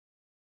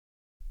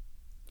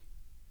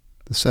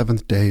the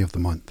 7th day of the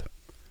month.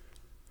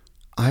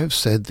 I have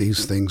said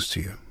these things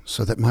to you,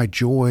 so that my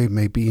joy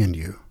may be in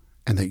you,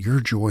 and that your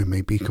joy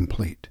may be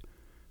complete.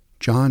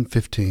 John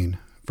 15,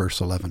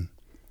 verse 11.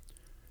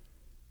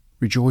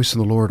 Rejoice in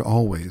the Lord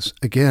always.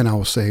 Again, I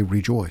will say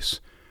rejoice.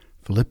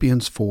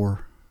 Philippians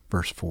 4,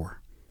 verse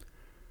 4.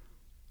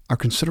 Our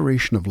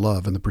consideration of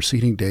love in the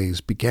preceding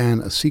days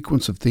began a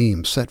sequence of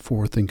themes set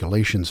forth in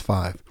Galatians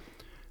 5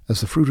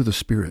 as the fruit of the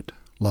Spirit: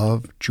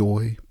 love,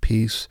 joy,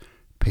 peace,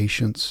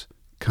 patience,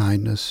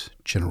 kindness,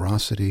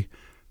 generosity,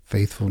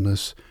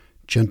 faithfulness,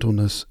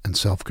 gentleness, and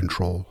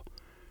self-control.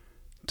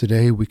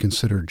 Today we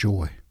consider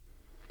joy.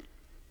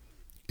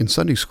 In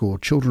Sunday school,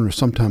 children are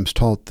sometimes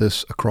taught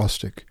this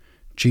acrostic: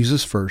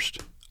 Jesus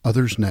first,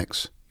 others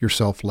next,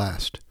 yourself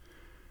last.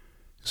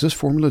 Is this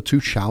formula too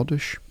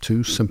childish, too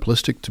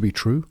simplistic to be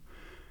true?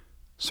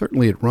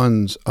 Certainly it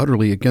runs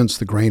utterly against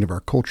the grain of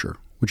our culture,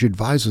 which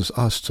advises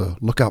us to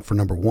look out for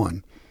number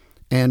one,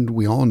 and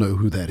we all know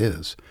who that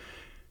is.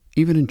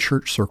 Even in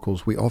church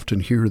circles, we often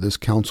hear this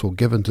counsel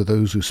given to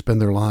those who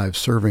spend their lives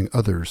serving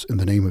others in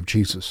the name of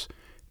Jesus.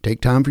 Take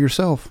time for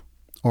yourself,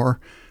 or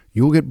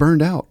you'll get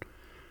burned out.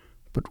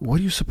 But what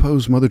do you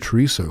suppose Mother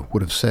Teresa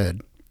would have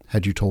said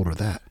had you told her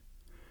that?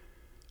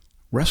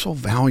 Wrestle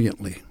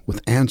valiantly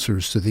with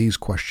answers to these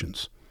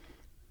questions.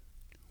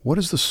 What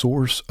is the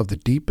source of the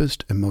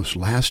deepest and most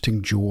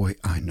lasting joy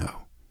I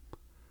know?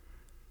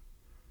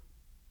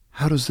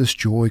 How does this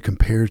joy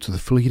compare to the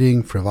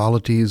fleeting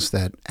frivolities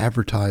that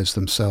advertise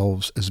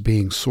themselves as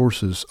being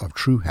sources of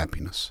true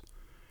happiness?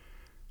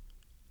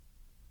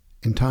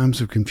 In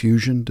times of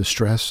confusion,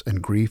 distress,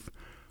 and grief,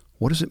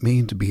 what does it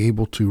mean to be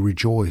able to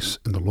rejoice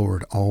in the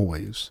Lord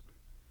always?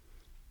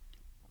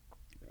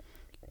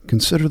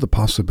 Consider the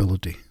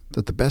possibility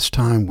that the best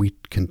time we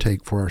can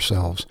take for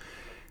ourselves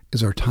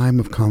is our time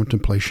of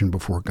contemplation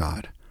before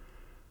God,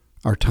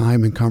 our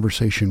time in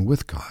conversation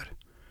with God.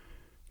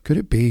 Could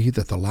it be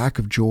that the lack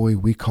of joy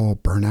we call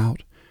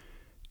burnout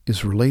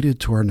is related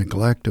to our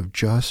neglect of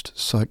just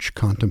such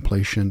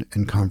contemplation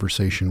and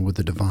conversation with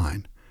the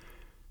divine,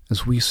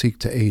 as we seek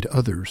to aid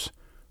others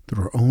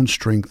through our own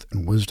strength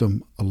and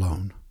wisdom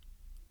alone?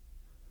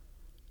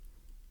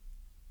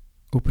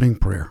 Opening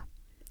prayer.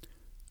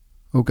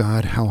 O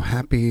God, how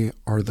happy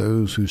are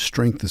those whose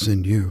strength is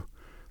in you,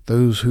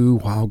 those who,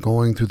 while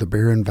going through the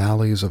barren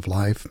valleys of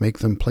life, make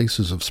them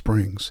places of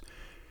springs.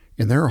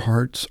 In their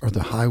hearts are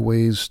the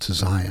highways to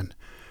Zion.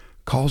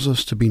 Cause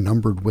us to be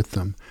numbered with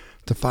them,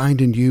 to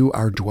find in you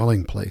our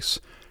dwelling place.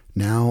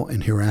 Now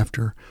and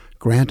hereafter,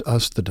 grant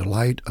us the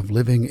delight of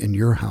living in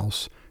your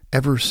house,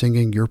 ever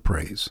singing your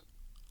praise.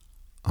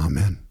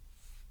 Amen.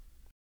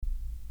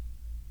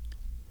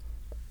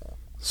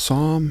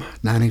 Psalm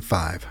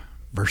 95,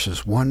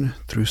 verses 1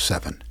 through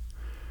 7.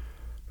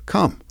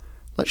 Come,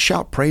 let's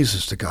shout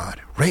praises to God.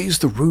 Raise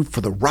the roof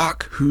for the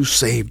rock who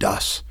saved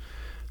us.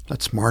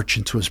 Let's march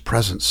into his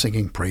presence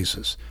singing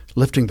praises,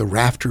 lifting the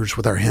rafters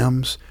with our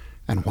hymns.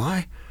 And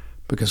why?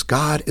 Because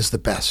God is the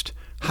best,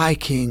 high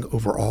king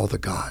over all the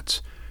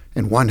gods.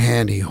 In one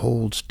hand he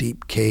holds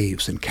deep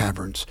caves and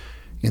caverns.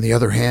 In the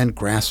other hand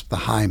grasps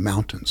the high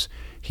mountains.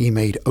 He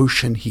made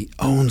ocean, he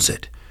owns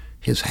it.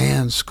 His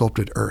hand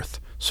sculpted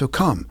earth. So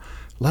come,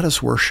 let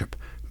us worship.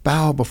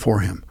 Bow before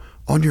him,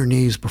 on your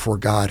knees before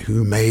God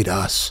who made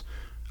us.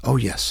 Oh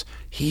yes,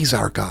 he's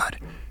our God,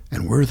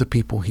 and we're the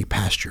people he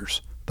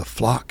pastures, the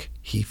flock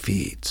he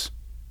feeds.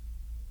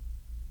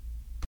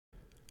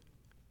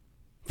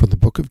 From the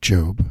book of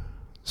Job,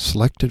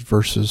 selected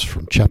verses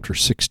from chapter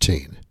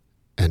 16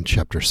 and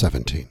chapter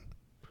 17.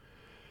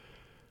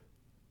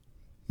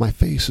 My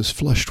face is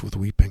flushed with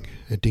weeping,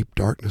 and deep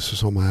darkness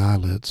is on my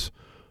eyelids.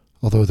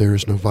 Although there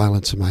is no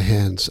violence in my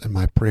hands, and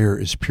my prayer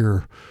is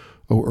pure,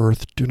 O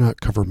earth, do not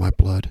cover my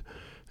blood,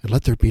 and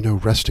let there be no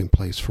resting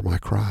place for my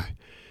cry.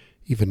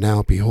 Even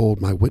now,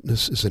 behold, my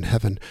witness is in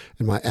heaven,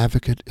 and my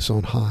advocate is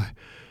on high.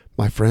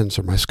 My friends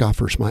are my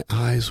scoffers, my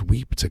eyes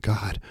weep to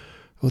God.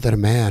 Oh, that a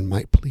man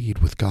might plead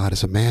with God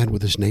as a man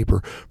with his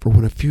neighbor, for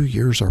when a few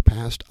years are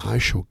past, I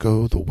shall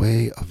go the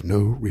way of no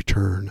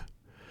return.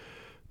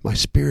 My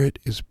spirit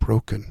is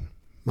broken,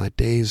 my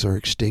days are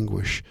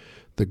extinguished,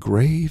 the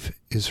grave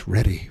is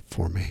ready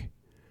for me.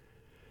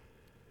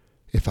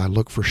 If I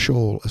look for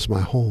Sheol as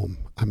my home,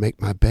 I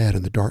make my bed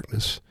in the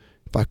darkness.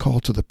 If I call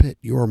to the pit,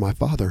 you are my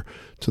father,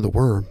 to the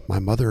worm, my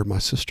mother, my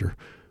sister.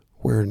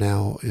 Where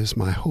now is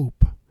my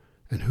hope?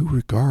 And who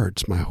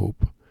regards my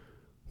hope?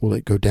 Will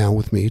it go down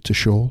with me to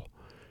Sheol?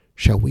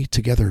 Shall we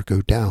together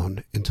go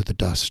down into the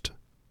dust?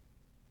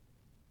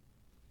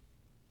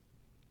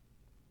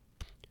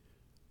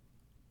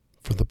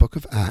 From the book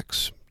of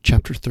Acts,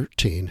 chapter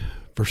 13,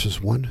 verses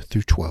 1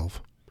 through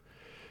 12.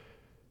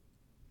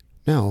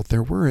 Now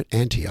there were at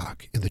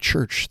Antioch, in the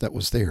church that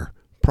was there,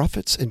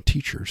 prophets and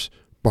teachers,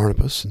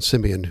 Barnabas and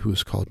Simeon, who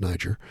was called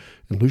Niger,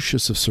 and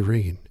Lucius of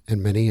Cyrene,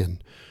 and Manaen,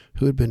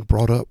 who had been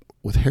brought up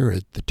with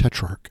Herod the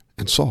Tetrarch,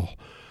 and Saul.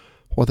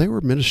 While they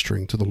were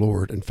ministering to the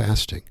Lord and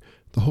fasting,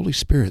 the Holy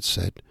Spirit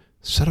said,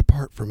 Set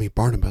apart for me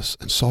Barnabas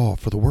and Saul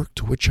for the work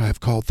to which I have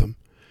called them.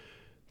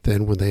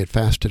 Then, when they had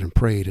fasted and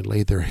prayed and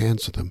laid their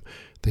hands on them,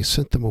 they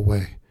sent them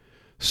away.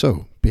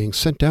 So, being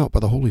sent out by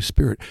the Holy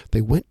Spirit,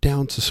 they went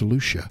down to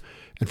Seleucia,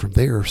 and from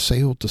there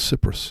sailed to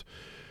Cyprus.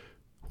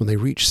 When they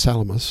reached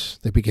Salamis,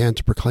 they began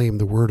to proclaim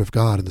the word of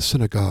God in the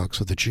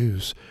synagogues of the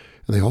Jews,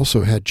 and they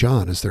also had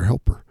John as their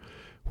helper.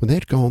 When they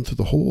had gone through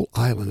the whole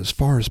island as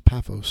far as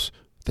Paphos,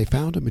 they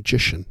found a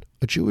magician,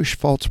 a Jewish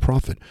false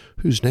prophet,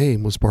 whose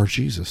name was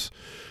Bar-Jesus,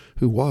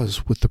 who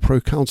was with the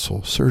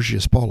proconsul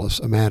Sergius Paulus,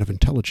 a man of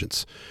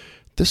intelligence.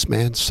 This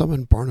man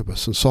summoned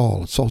Barnabas and Saul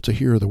and sought to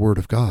hear the word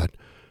of God.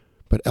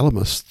 But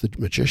Elymas the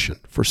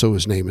magician, for so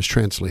his name is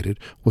translated,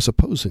 was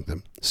opposing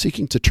them,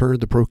 seeking to turn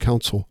the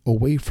proconsul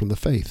away from the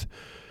faith.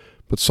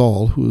 But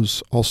Saul, who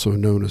is also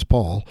known as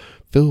Paul,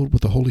 filled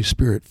with the Holy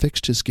Spirit,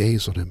 fixed his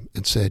gaze on him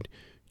and said,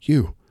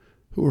 "You,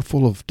 who are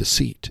full of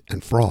deceit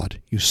and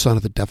fraud, you son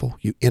of the devil,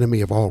 you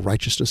enemy of all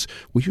righteousness,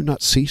 will you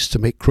not cease to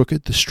make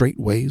crooked the straight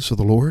ways of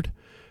the Lord?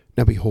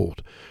 Now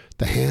behold,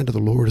 the hand of the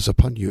Lord is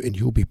upon you, and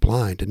you will be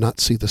blind and not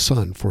see the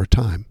sun for a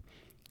time."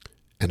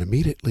 And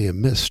immediately a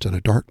mist and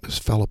a darkness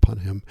fell upon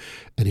him,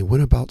 and he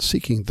went about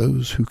seeking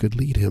those who could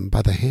lead him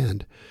by the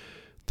hand.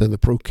 Then the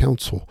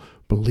proconsul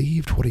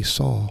believed what he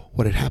saw,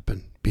 what had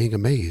happened, being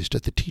amazed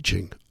at the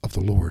teaching of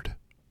the Lord.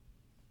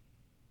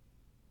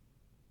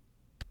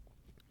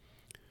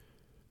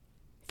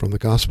 From the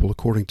Gospel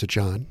according to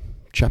John,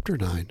 chapter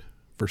 9,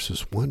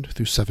 verses 1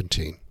 through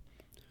 17.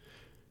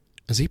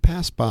 As he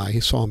passed by,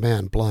 he saw a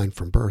man blind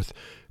from birth,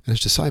 and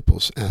his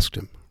disciples asked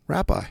him,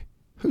 "Rabbi,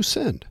 who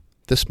sinned,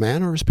 this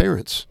man or his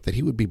parents, that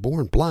he would be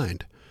born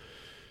blind?"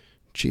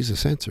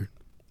 Jesus answered,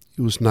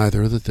 "It was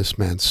neither that this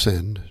man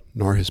sinned,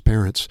 nor his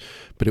parents,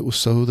 but it was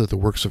so that the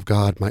works of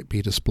God might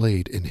be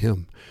displayed in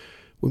him.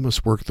 We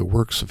must work the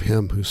works of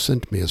him who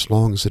sent me as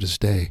long as it is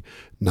day.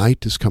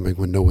 Night is coming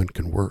when no one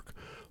can work.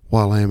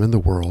 While I am in the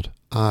world,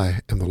 I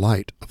am the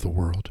light of the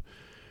world."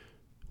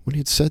 When he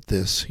had said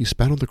this, he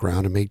spat on the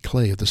ground and made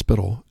clay of the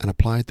spittle, and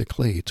applied the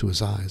clay to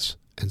his eyes,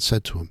 and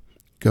said to him,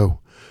 "Go,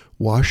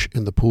 wash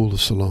in the pool of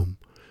Siloam,"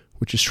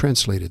 which is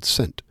translated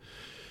sent.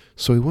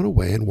 So he went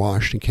away and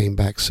washed and came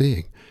back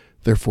seeing.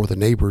 Therefore the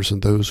neighbors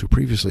and those who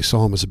previously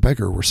saw him as a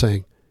beggar were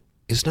saying,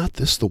 "Is not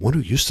this the one who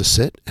used to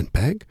sit and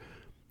beg?"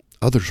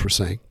 Others were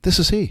saying, "This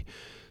is he."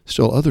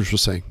 Still others were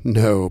saying,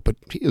 "No, but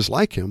he is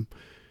like him."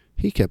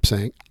 He kept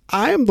saying,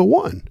 "I am the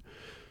one."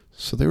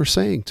 So they were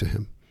saying to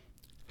him,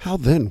 "How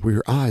then were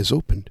your eyes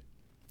opened?"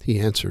 He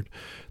answered,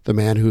 "The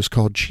man who is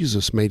called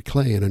Jesus made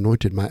clay and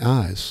anointed my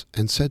eyes,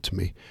 and said to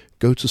me,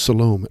 'Go to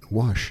Siloam and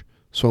wash.'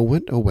 So I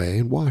went away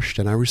and washed,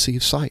 and I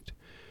received sight."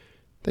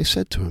 They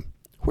said to him,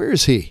 "Where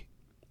is he?"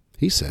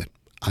 He said,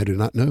 "I do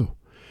not know."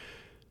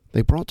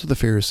 They brought to the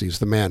Pharisees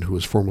the man who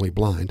was formerly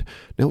blind.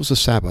 Now it was the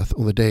Sabbath,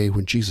 on the day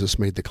when Jesus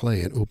made the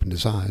clay and opened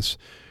his eyes.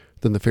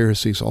 Then the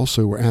Pharisees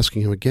also were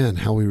asking him again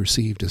how he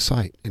received his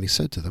sight. And he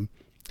said to them,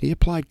 "He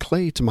applied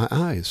clay to my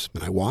eyes,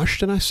 and I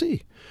washed, and I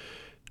see."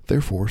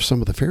 Therefore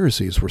some of the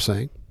Pharisees were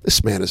saying,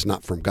 "This man is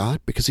not from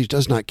God, because he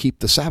does not keep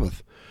the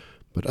Sabbath."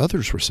 But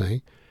others were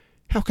saying,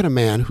 "How can a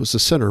man who is a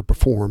sinner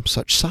perform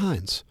such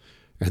signs?"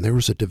 And there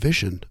was a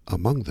division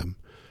among them.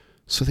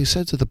 So they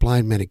said to the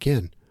blind man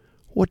again,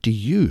 "What do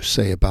you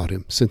say about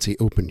him, since he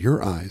opened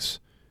your eyes?"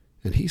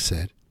 And he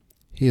said,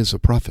 "He is a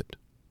prophet."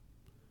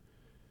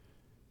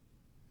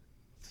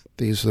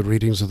 These are the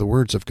readings of the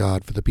words of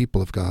God for the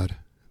people of God.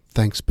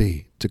 Thanks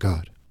be to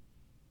God.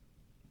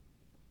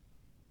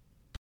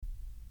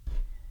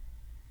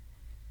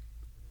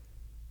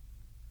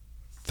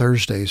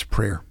 Thursday's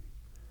Prayer.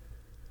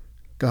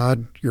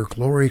 God, your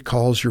glory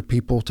calls your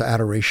people to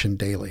adoration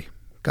daily.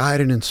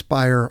 Guide and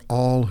inspire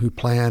all who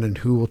plan and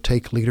who will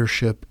take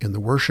leadership in the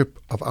worship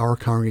of our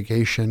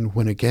congregation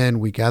when again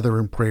we gather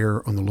in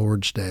prayer on the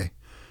Lord's Day.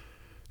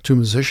 To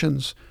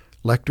musicians,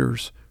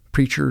 lectors,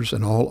 preachers,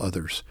 and all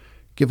others,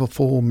 give a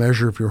full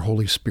measure of your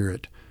Holy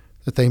Spirit,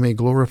 that they may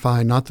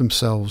glorify not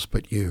themselves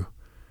but you.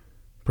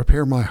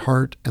 Prepare my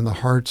heart and the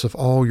hearts of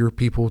all your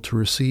people to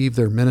receive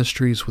their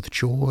ministries with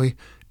joy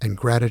and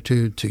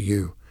gratitude to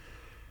you,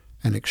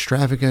 and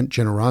extravagant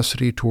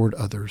generosity toward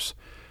others.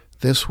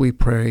 This we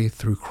pray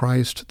through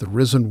Christ, the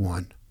risen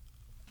one.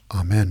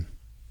 Amen.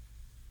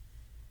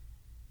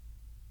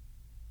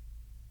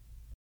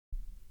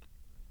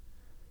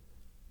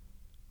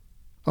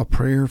 A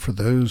prayer for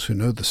those who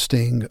know the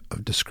sting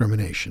of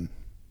discrimination.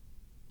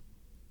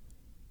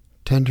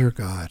 Tender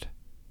God,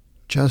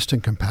 just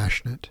and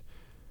compassionate,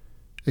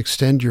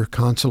 extend your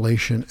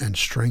consolation and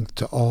strength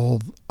to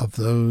all of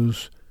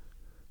those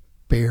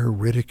bear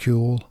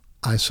ridicule,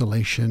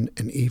 isolation,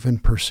 and even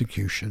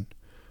persecution.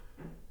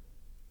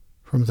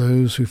 From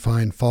those who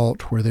find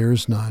fault where there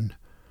is none,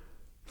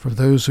 from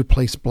those who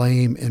place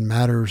blame in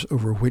matters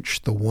over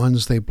which the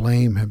ones they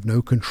blame have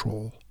no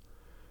control.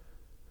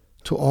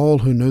 To all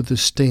who know the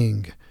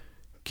sting,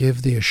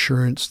 give the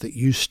assurance that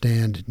you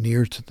stand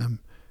near to them,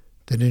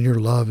 that in your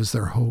love is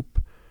their hope,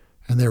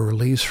 and their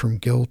release from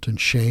guilt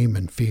and shame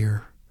and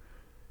fear.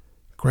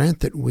 Grant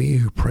that we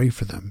who pray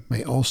for them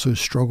may also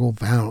struggle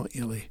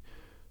valiantly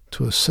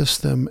to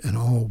assist them in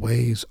all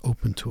ways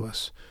open to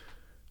us,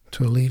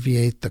 to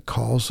alleviate the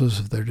causes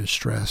of their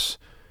distress,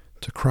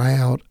 to cry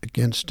out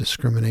against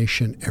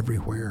discrimination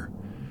everywhere.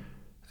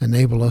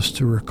 Enable us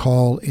to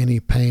recall any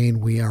pain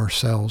we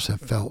ourselves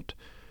have felt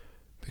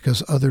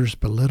because others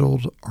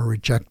belittled or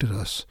rejected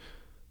us,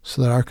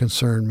 so that our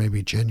concern may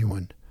be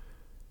genuine.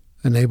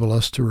 Enable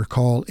us to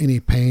recall any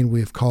pain we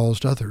have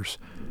caused others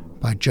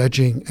by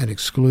judging and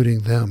excluding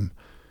them,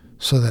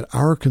 so that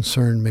our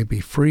concern may be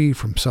free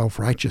from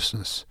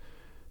self-righteousness.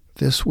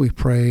 This we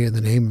pray in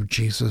the name of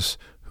Jesus,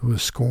 who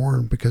was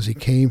scorned because he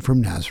came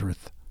from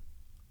Nazareth.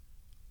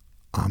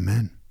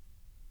 Amen.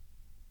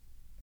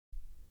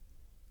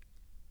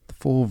 The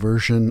full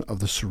version of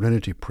the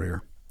Serenity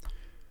Prayer.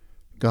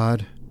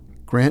 God,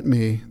 grant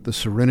me the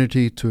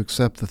serenity to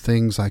accept the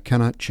things I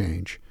cannot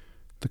change,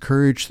 the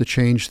courage to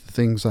change the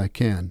things I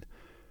can,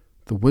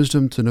 the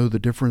wisdom to know the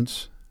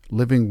difference,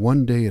 living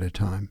one day at a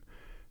time,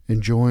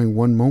 enjoying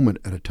one moment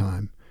at a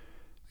time,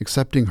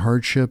 accepting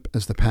hardship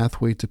as the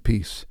pathway to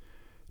peace,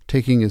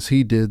 taking as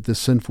he did the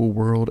sinful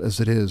world as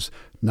it is,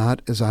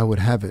 not as I would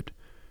have it,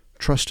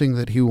 trusting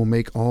that he will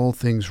make all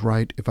things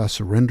right if I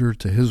surrender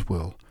to his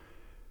will,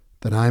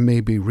 that I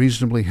may be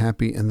reasonably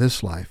happy in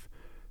this life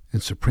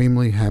and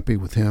supremely happy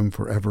with him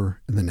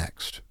forever in the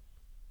next.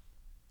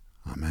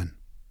 Amen.